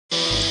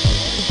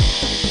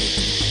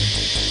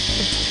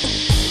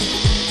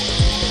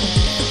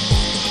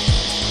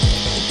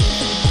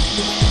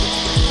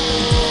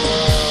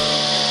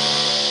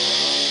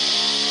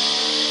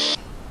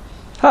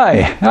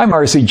Hi, I'm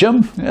RC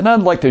Jim, and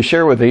I'd like to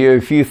share with you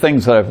a few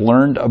things that I've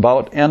learned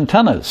about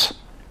antennas.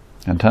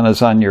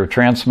 Antennas on your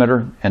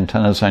transmitter,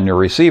 antennas on your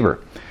receiver.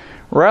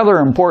 Rather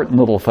important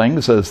little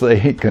things as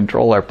they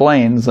control our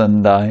planes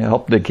and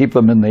help to keep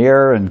them in the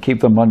air and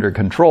keep them under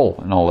control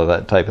and all of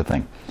that type of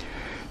thing.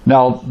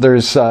 Now,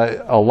 there's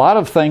a lot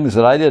of things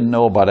that I didn't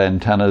know about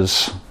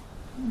antennas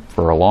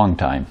for a long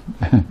time.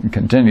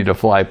 Continue to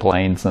fly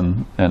planes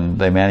and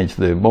they manage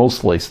to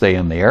mostly stay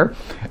in the air.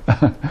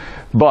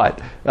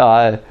 But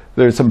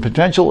there's some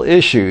potential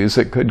issues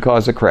that could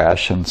cause a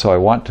crash, and so I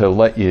want to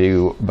let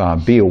you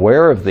be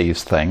aware of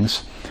these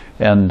things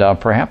and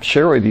perhaps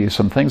share with you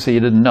some things that you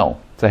didn't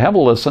know. So have a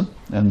listen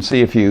and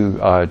see if you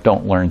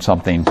don't learn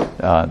something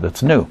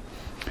that's new.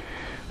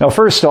 Now,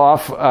 first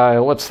off,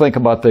 let's think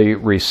about the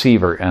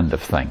receiver end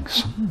of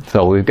things.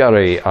 So we've got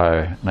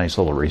a nice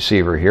little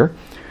receiver here.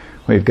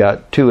 We've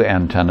got two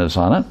antennas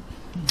on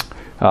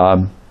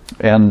it.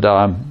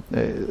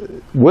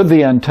 With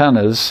the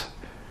antennas,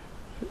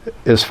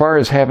 as far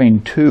as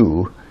having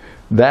two,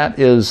 that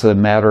is a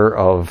matter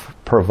of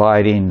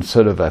providing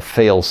sort of a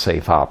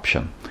fail-safe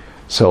option.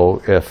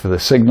 So if the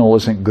signal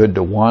isn't good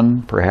to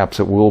one, perhaps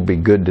it will be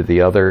good to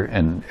the other,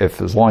 and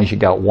as long as you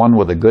got one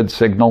with a good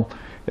signal,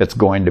 it's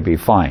going to be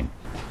fine.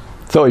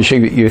 So as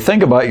you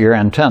think about your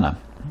antenna,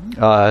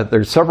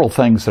 there's several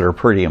things that are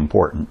pretty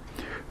important.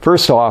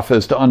 First off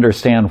is to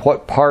understand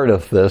what part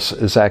of this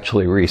is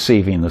actually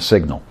receiving the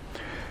signal.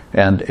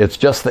 And it's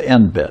just the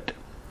end bit.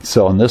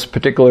 So in this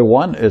particular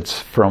one, it's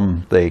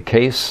from the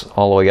case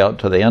all the way out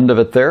to the end of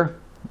it there,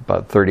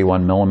 about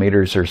 31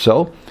 millimeters or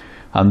so.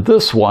 On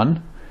this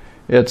one,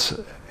 it's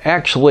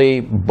actually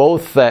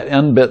both that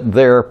end bit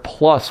there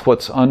plus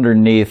what's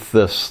underneath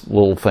this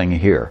little thing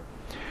here.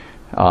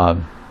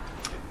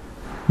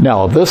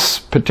 Now, this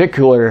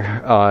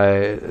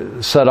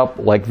particular setup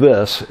like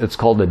this, it's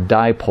called a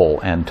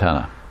dipole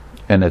antenna.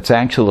 And it's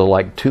actually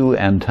like two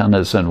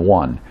antennas in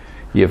one.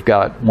 You've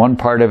got one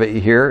part of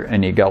it here,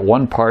 and you've got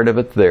one part of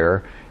it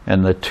there,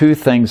 and the two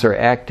things are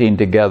acting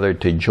together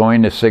to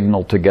join a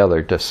signal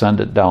together to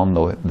send it down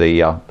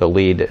the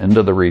lead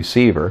into the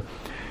receiver,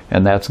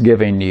 and that's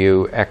giving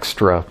you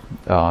extra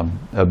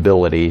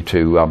ability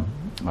to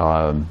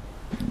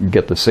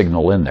get the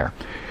signal in there.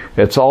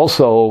 It's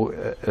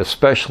also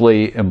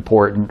especially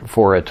important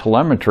for a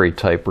telemetry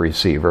type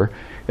receiver.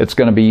 It's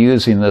going to be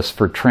using this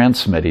for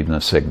transmitting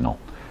the signal,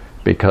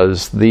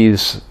 because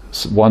these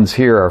ones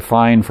here are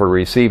fine for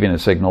receiving a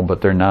signal,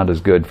 but they're not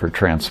as good for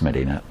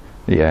transmitting it.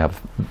 You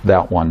have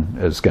that one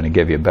is going to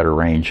give you a better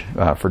range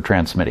for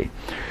transmitting.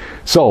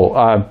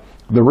 So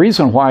the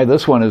reason why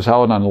this one is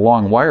out on a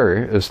long wire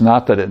is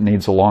not that it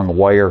needs a long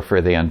wire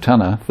for the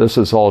antenna. This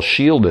is all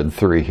shielded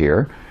through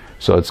here.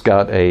 So it's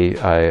got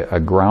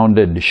a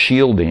grounded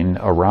shielding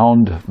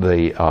around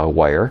the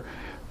wire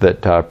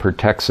that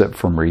protects it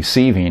from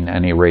receiving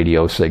any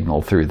radio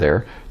signal through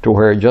there, to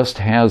where it just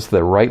has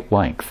the right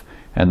length.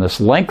 And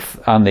this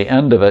length on the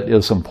end of it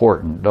is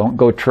important. Don't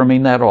go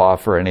trimming that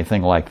off or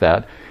anything like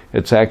that.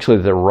 It's actually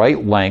the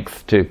right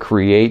length to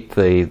create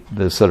the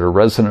sort of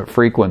resonant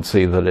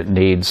frequency that it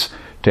needs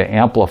to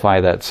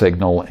amplify that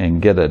signal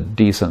and get a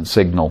decent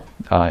signal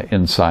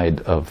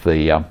inside of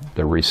the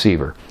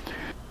receiver.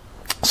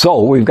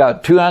 So we've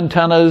got two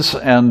antennas,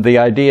 and the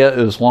idea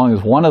is, as long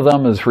as one of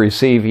them is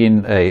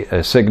receiving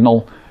a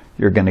signal,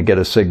 you're going to get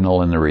a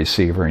signal in the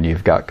receiver and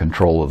you've got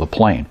control of the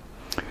plane.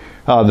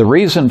 The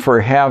reason for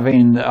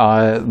having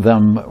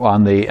them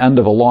on the end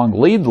of a long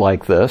lead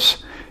like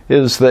this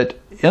is that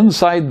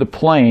inside the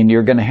plane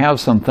you're going to have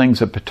some things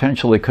that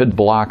potentially could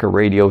block a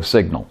radio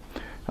signal.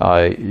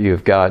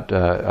 You've got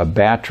a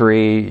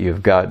battery,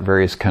 you've got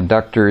various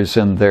conductors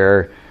in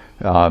there.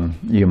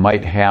 You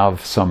might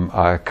have some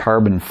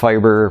carbon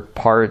fiber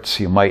parts,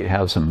 you might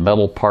have some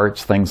metal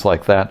parts, things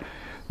like that.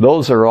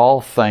 Those are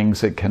all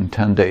things that can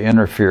tend to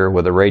interfere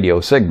with a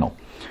radio signal.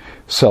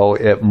 So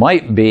it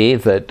might be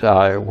that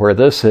where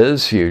this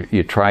is,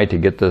 you try to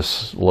get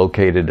this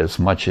located as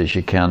much as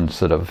you can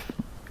sort of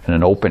in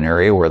an open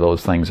area where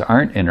those things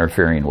aren't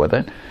interfering with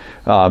it.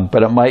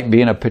 But it might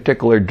be in a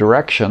particular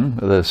direction,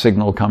 the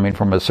signal coming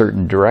from a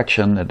certain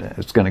direction, that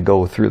it's going to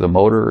go through the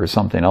motor or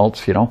something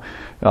else, you know.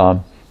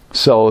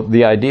 So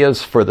the idea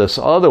is for this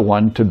other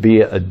one to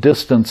be a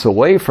distance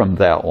away from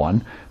that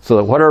one, so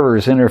that whatever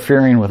is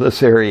interfering with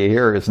this area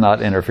here is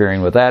not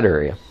interfering with that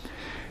area.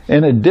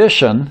 In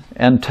addition,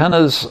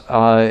 antennas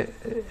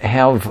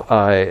have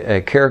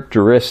a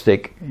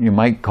characteristic, you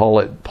might call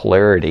it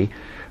polarity,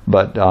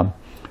 but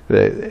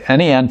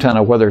any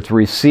antenna, whether it's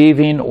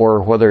receiving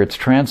or whether it's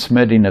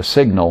transmitting a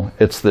signal,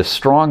 it's the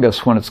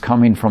strongest when it's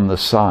coming from the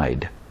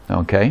side,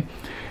 okay?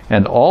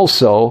 And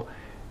also,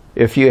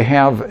 if you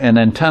have an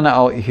antenna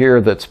out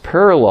here that's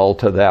parallel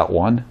to that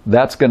one,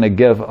 that's going to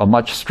give a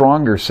much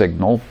stronger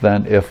signal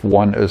than if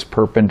one is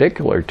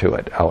perpendicular to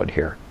it out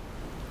here.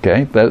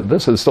 Okay,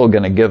 this is still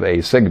going to give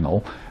a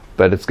signal,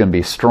 but it's going to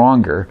be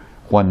stronger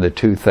when the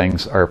two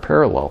things are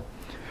parallel.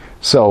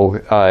 So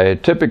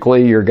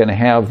typically you're going to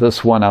have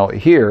this one out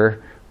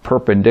here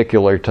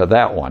perpendicular to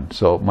that one.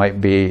 So it might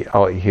be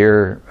out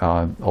here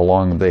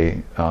along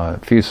the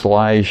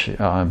fuselage,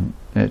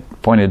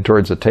 pointed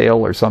towards the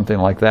tail or something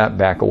like that,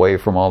 back away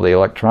from all the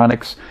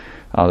electronics.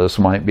 This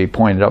might be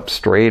pointed up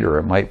straight, or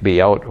it might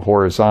be out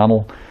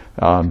horizontal,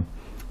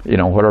 you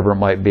know, whatever it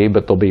might be,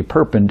 but they'll be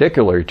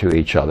perpendicular to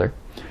each other.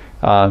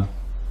 Part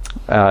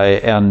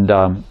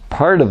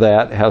of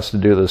that has to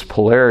do with this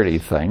polarity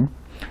thing,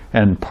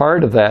 and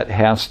part of that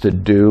has to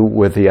do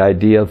with the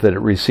idea that it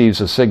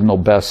receives a signal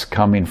best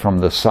coming from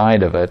the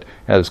side of it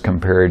as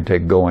compared to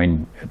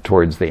going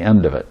towards the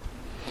end of it.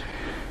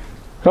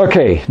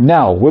 Okay,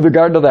 now with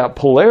regard to that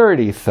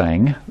polarity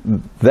thing,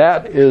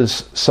 that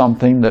is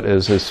something that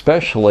is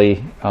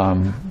especially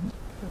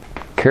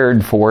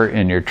cared for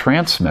in your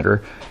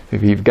transmitter.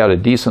 If you've got a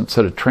decent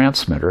set of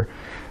transmitter,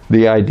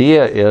 the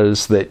idea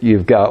is that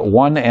you've got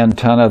one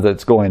antenna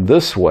that's going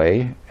this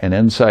way, and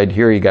inside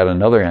here you got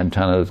another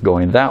antenna that's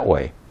going that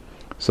way.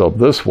 So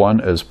this one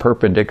is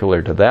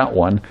perpendicular to that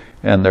one,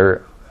 and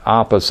they're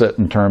opposite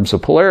in terms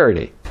of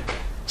polarity.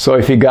 So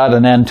if you got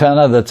an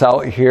antenna that's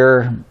out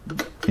here,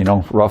 you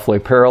know, roughly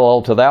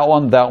parallel to that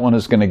one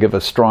is going to give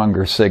a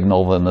stronger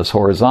signal than this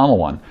horizontal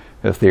one.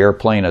 If the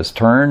airplane is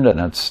turned and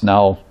it's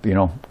now, you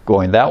know,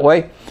 going that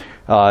way,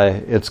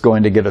 it's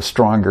going to get a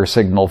stronger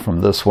signal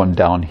from this one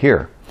down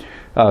here.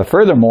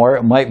 Furthermore,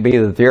 it might be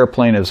that the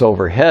airplane is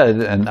overhead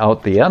and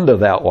out the end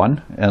of that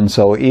one, and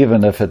so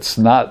even if it's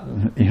not,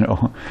 you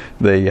know,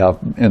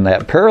 in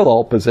that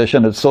parallel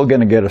position, it's still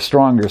going to get a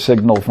stronger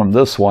signal from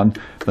this one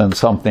than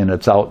something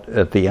that's out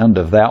at the end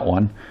of that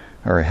one.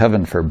 Or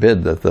heaven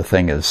forbid that the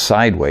thing is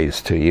sideways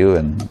to you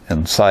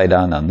and side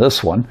on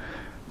this one.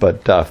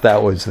 But if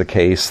that was the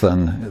case,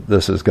 then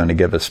this is going to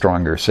give a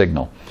stronger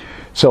signal.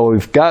 So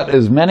we've got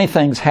as many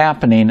things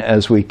happening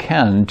as we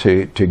can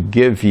to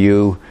give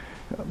you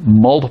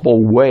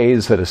multiple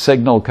ways that a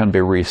signal can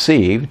be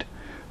received,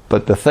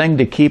 but the thing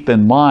to keep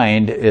in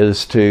mind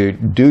is to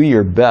do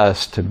your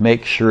best to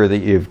make sure that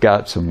you've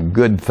got some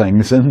good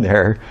things in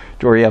there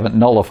to where you haven't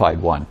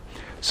nullified one.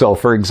 So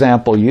for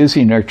example,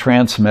 using your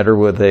transmitter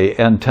with the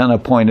antenna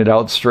pointed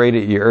out straight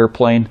at your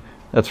airplane,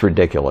 that's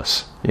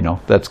ridiculous. You know,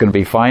 that's going to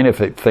be fine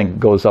if it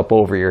goes up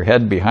over your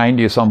head behind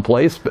you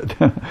someplace, but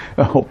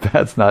I hope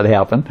that's not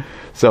happened.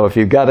 So if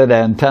you've got an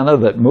antenna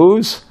that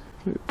moves,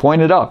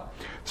 point it up.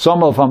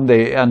 Some of them,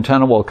 the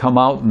antenna will come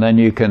out and then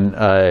you can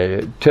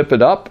tip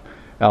it up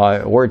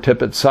or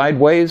tip it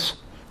sideways.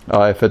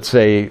 If it's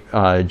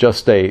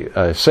just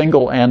a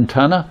single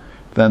antenna,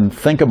 then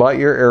think about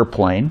your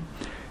airplane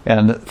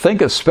and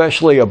think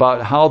especially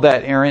about how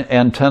that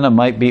antenna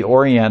might be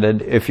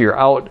oriented if you're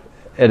out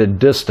at a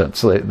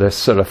distance, the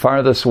sort of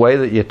farthest way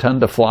that you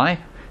tend to fly.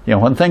 You know,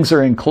 when things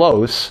are in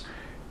close,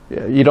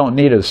 you don't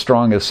need as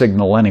strong a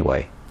signal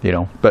anyway. You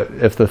know, but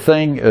if the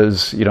thing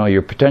is, you know,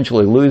 you're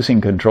potentially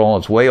losing control,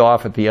 it's way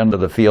off at the end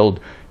of the field,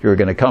 you're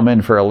going to come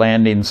in for a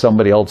landing,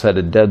 somebody else had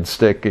a dead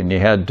stick and you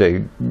had to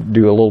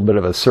do a little bit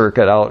of a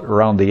circuit out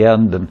around the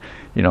end, and,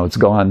 you know, it's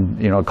gone,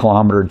 you know, a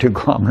kilometer, 2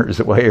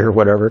 kilometers away or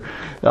whatever.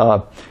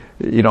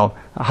 You know,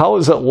 how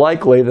is it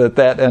likely that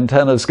that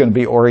antenna is going to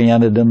be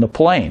oriented in the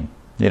plane?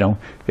 You know,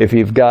 if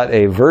you've got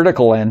a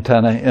vertical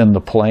antenna in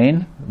the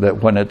plane,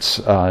 that when it's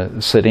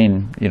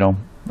sitting, you know,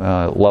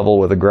 level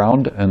with the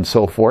ground and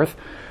so forth,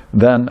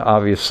 then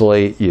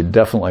obviously you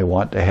definitely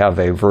want to have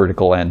a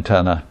vertical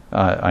antenna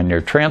on your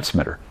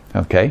transmitter.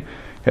 Okay,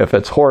 if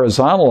it's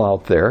horizontal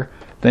out there,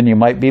 then you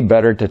might be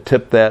better to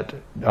tip that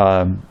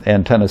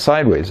antenna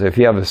sideways. If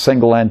you have a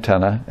single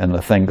antenna and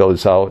the thing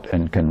goes out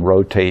and can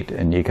rotate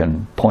and you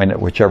can point it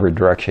whichever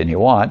direction you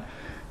want,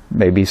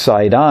 maybe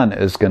side on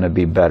is going to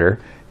be better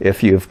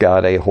if you've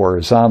got a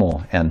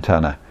horizontal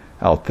antenna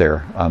out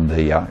there on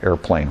the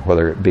airplane,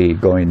 whether it be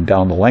going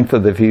down the length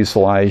of the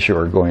fuselage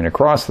or going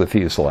across the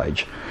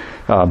fuselage.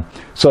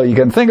 So you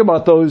can think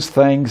about those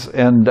things,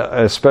 and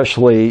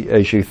especially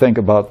as you think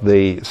about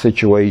the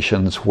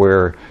situations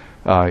where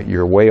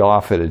you're way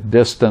off at a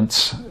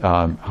distance,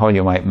 how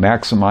you might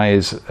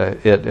maximize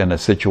it in a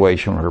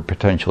situation where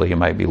potentially you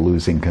might be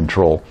losing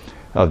control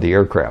of the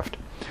aircraft.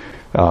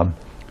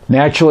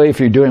 Naturally, if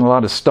you're doing a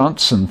lot of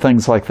stunts and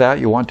things like that,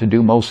 you want to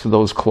do most of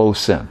those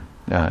close in.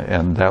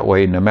 And that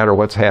way, no matter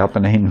what's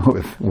happening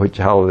with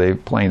how the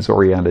plane's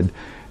oriented,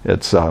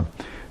 it's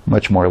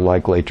much more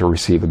likely to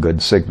receive a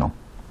good signal.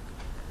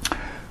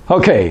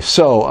 Okay,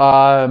 so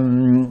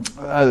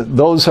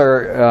those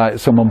are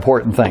some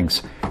important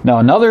things. Now,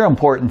 another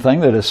important thing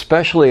that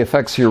especially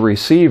affects your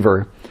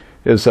receiver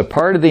is a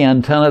part of the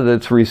antenna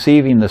that's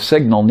receiving the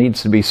signal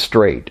needs to be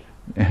straight.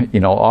 You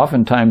know,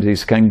 oftentimes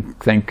these things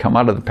come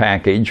out of the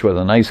package with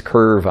a nice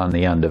curve on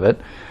the end of it.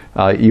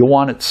 You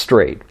want it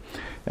straight.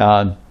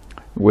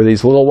 With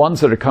these little ones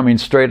that are coming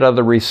straight out of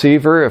the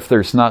receiver, if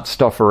there's not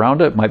stuff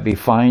around it, it might be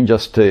fine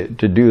just to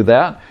do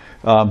that.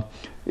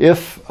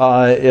 If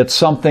it's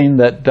something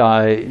that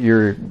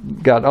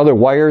you've got other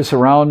wires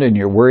around and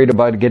you're worried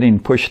about getting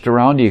pushed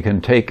around, you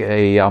can take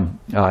a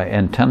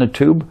antenna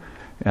tube,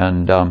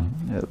 and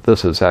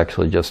this is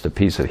actually just a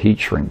piece of heat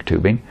shrink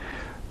tubing,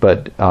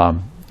 but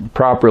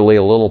properly,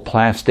 a little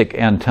plastic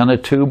antenna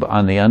tube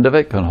on the end of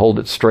it can hold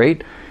it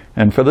straight.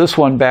 And for this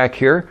one back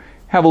here,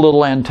 have a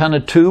little antenna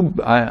tube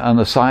on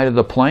the side of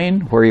the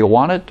plane where you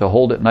want it to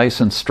hold it nice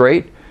and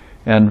straight.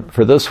 And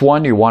for this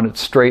one, you want it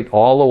straight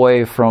all the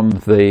way from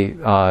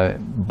the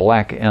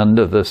black end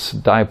of this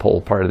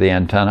dipole part of the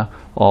antenna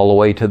all the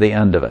way to the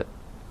end of it.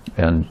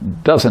 And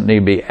it doesn't need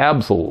to be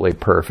absolutely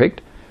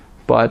perfect,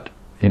 but,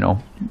 you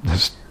know,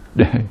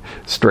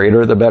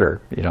 straighter the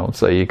better, you know,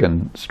 so you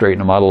can straighten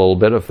them out a little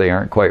bit if they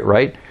aren't quite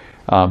right.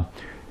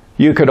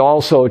 You could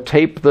also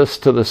tape this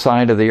to the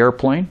side of the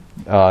airplane.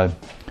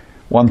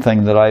 One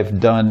thing that I've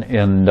done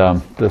in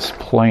this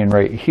plane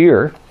right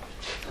here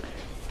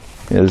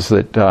is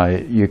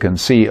that you can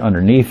see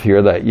underneath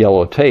here that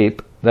yellow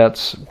tape.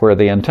 That's where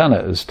the antenna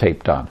is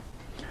taped on.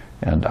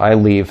 And I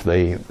leave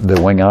the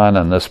wing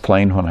on this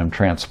plane when I'm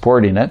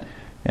transporting it,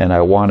 and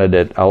I wanted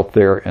it out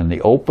there in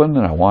the open,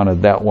 and I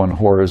wanted that one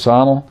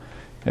horizontal.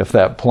 If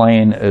that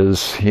plane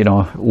is, you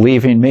know,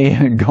 leaving me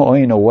and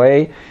going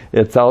away,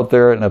 it's out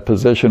there in a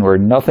position where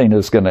nothing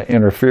is going to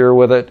interfere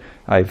with it.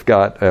 I've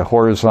got a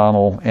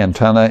horizontal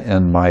antenna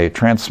in my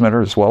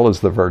transmitter as well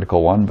as the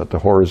vertical one, but the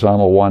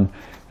horizontal one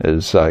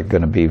is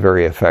going to be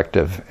very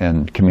effective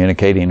in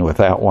communicating with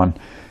that one.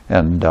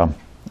 And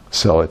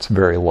so it's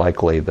very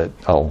likely that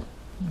I'll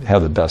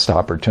have the best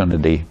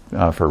opportunity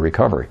for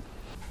recovery.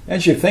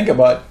 As you think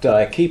about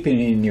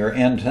keeping your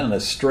antenna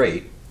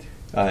straight,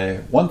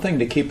 one thing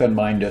to keep in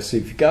mind is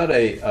if you've got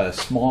a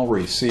small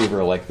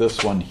receiver like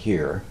this one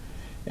here,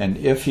 and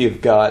if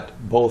you've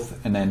got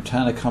both an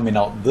antenna coming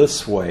out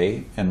this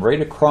way and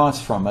right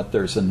across from it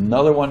there's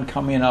another one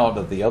coming out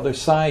of the other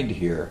side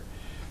here,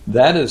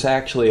 that is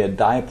actually a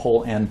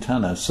dipole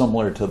antenna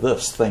similar to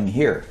this thing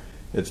here.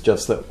 It's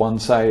just that one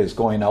side is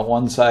going out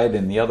one side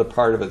and the other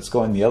part of it's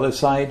going the other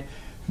side.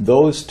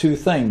 Those two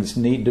things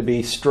need to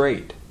be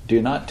straight.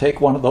 Do not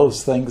take one of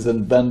those things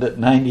and bend it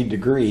 90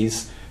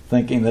 degrees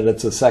thinking that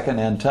it's a second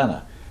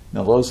antenna.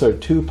 Now those are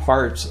two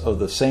parts of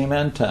the same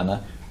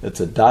antenna. It's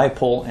a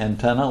dipole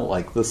antenna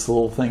like this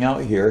little thing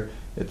out here.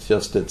 It's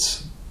just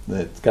it's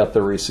got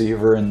the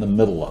receiver in the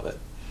middle of it.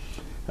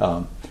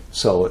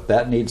 So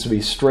that needs to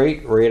be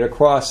straight right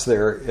across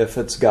there. If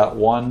it's got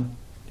one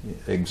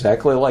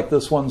exactly like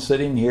this one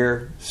sitting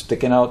here,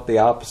 sticking out the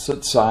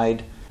opposite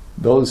side,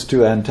 those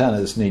two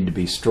antennas need to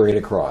be straight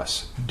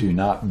across. Do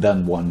not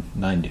bend one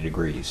 90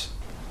 degrees.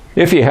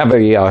 If you have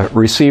a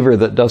receiver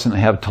that doesn't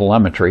have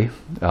telemetry,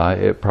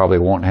 it probably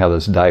won't have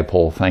this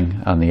dipole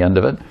thing on the end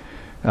of it.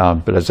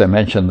 But as I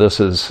mentioned, this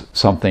is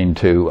something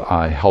to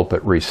help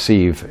it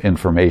receive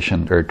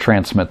information or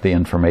transmit the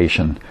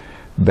information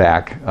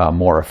back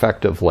more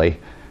effectively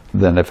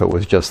than if it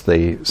was just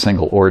the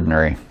single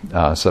ordinary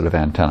sort of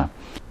antenna.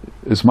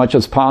 As much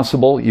as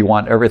possible, you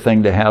want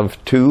everything to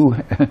have two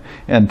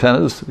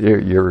antennas.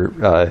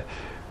 Your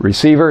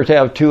receiver to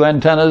have two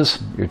antennas,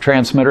 your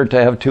transmitter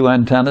to have two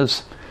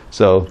antennas.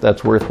 So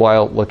that's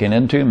worthwhile looking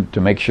into to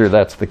make sure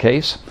that's the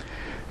case.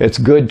 It's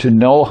good to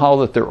know how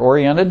that they're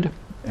oriented,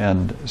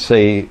 and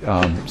say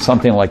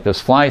something like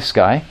this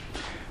FlySky.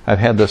 I've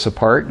had this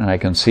apart and I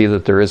can see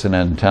that there is an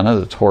antenna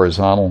that's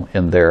horizontal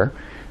in there.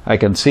 I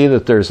can see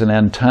that there's an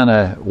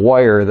antenna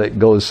wire that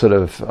goes sort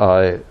of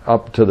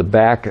up to the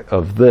back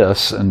of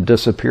this and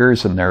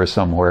disappears in there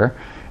somewhere.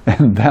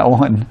 And that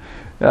one,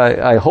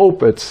 I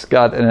hope it's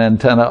got an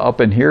antenna up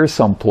in here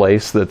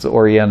someplace that's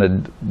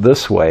oriented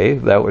this way.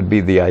 That would be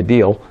the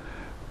ideal,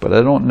 but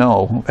I don't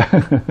know.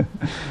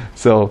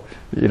 So,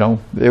 you know,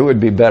 it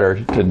would be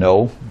better to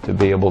know, to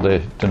be able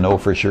to know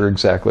for sure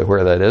exactly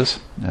where that is.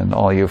 And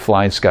all you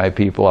FlySky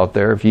people out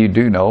there, if you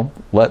do know,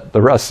 let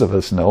the rest of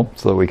us know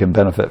so that we can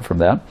benefit from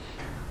that.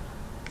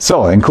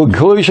 So, in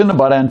conclusion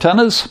about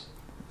antennas,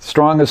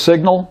 strongest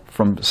signal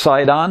from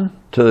side on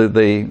to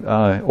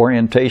the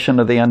orientation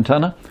of the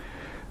antenna.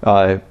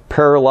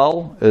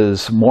 Parallel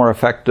is more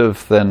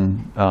effective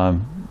than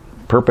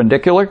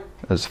perpendicular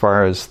as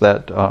far as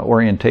that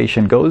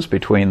orientation goes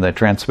between the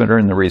transmitter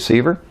and the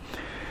receiver.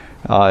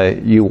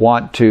 You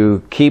want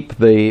to keep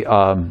the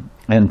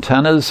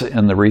antennas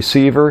and the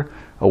receiver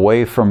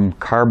away from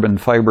carbon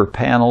fiber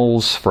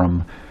panels,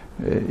 from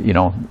you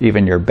know,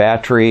 even your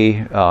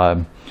battery,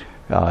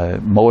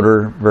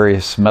 motor,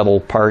 various metal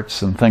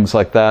parts and things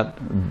like that.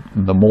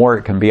 The more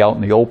it can be out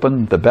in the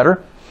open, the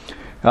better.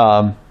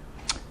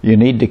 You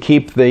need to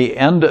keep the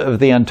end of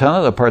the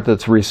antenna, the part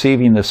that's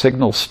receiving the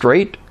signal,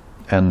 straight,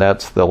 and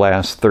that's the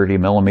last 30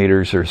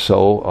 millimeters or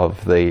so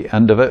of the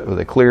end of it with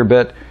a clear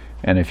bit.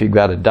 And if you've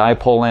got a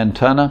dipole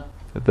antenna,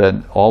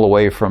 then all the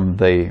way from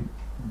the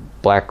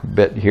black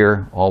bit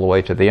here all the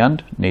way to the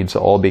end needs to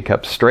all be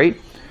kept straight.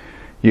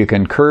 You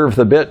can curve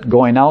the bit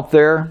going out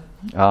there,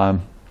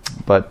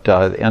 but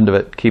the end of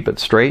it, keep it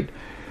straight.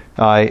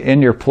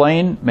 In your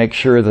plane, make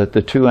sure that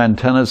the two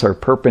antennas are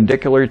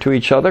perpendicular to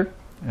each other,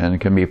 and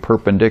it can be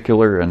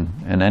perpendicular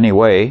in any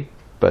way,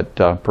 but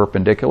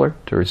perpendicular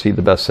to receive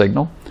the best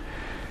signal.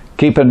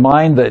 Keep in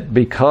mind that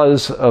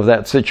because of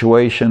that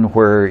situation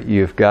where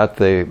you've got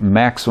the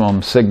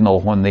maximum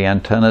signal when the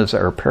antennas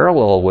are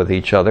parallel with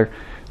each other,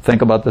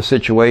 think about the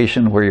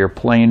situation where your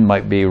plane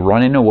might be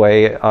running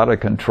away, out of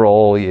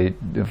control,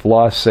 you've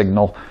lost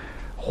signal.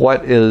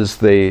 What is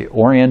the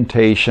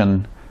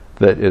orientation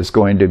that is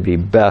going to be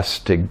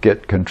best to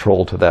get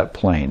control to that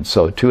plane?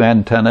 So 2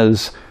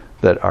 antennas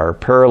that are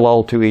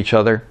parallel to each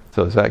other.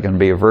 So is that going to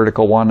be a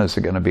vertical one? Is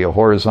it going to be a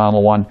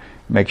horizontal one?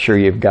 Make sure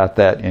you've got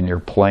that in your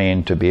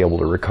plane to be able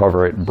to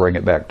recover it and bring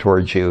it back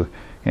towards you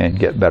and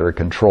get better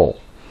control.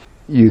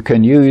 You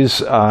can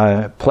use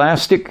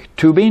plastic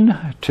tubing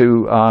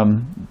to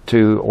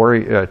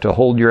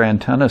hold your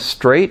antenna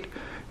straight,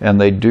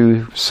 and they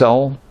do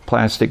sell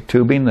plastic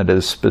tubing that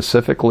is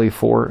specifically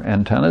for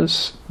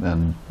antennas,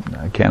 and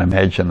I can't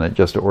imagine that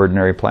just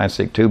ordinary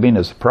plastic tubing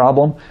is a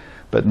problem,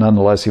 but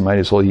nonetheless you might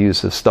as well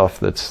use the stuff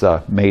that's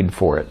made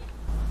for it.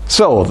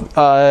 So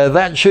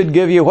that should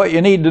give you what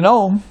you need to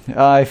know.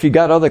 If you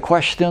got other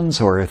questions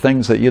or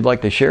things that you'd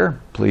like to share,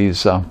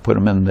 please put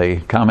them in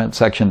the comment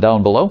section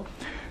down below.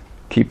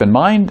 Keep in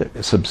mind,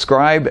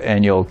 subscribe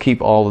and you'll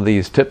keep all of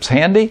these tips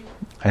handy,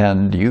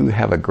 and you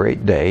have a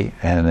great day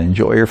and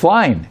enjoy your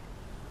flying.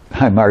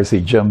 I'm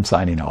RC Jim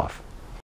signing off.